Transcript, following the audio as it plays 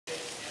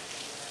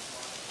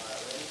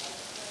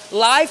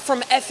Live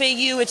from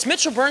FAU, it's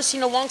Mitchell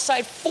Bernstein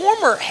alongside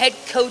former head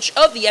coach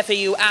of the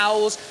FAU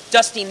Owls,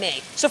 Dusty May.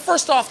 So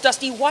first off,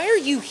 Dusty, why are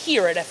you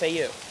here at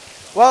FAU?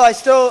 Well, I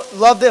still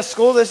love this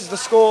school. This is the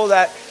school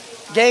that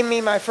gave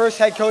me my first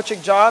head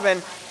coaching job, and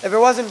if it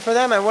wasn't for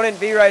them, I wouldn't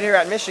be right here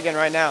at Michigan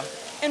right now.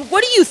 And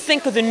what do you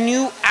think of the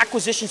new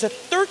acquisitions of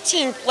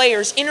 13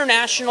 players,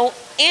 international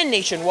and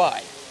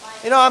nationwide?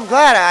 You know, I'm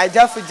glad. I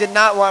definitely did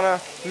not want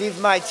to leave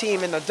my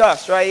team in the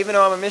dust, right? Even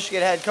though I'm a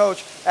Michigan head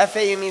coach,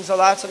 FAU means a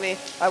lot to me.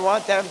 I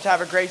want them to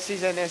have a great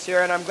season this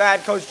year, and I'm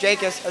glad Coach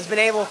Jacobs has been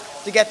able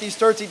to get these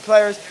 13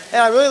 players,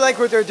 and I really like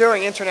what they're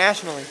doing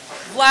internationally.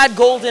 Vlad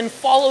Golden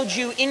followed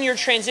you in your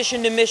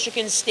transition to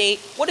Michigan State.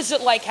 What is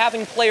it like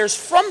having players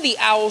from the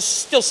Owls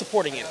still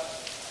supporting you?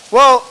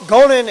 Well,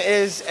 Golden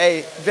is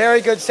a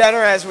very good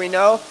center, as we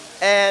know,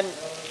 and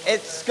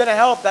it's going to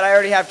help that I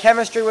already have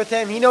chemistry with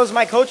him. He knows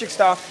my coaching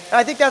style, and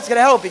I think that's going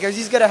to help because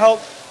he's going to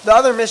help the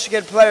other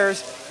Michigan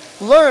players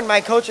learn my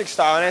coaching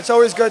style, and it's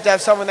always good to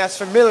have someone that's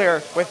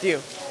familiar with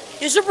you.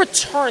 Is a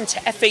return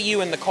to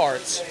FAU in the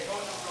cards?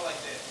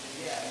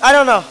 I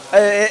don't know.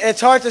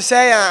 It's hard to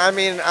say. I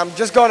mean, I'm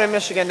just going to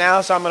Michigan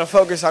now, so I'm going to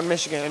focus on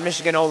Michigan and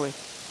Michigan only.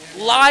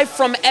 Live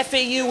from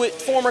FAU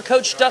with former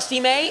coach Dusty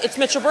May, it's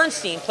Mitchell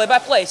Bernstein,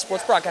 play-by-play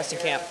Sports Broadcasting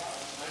Camp.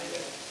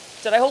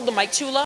 Did I hold the mic too low?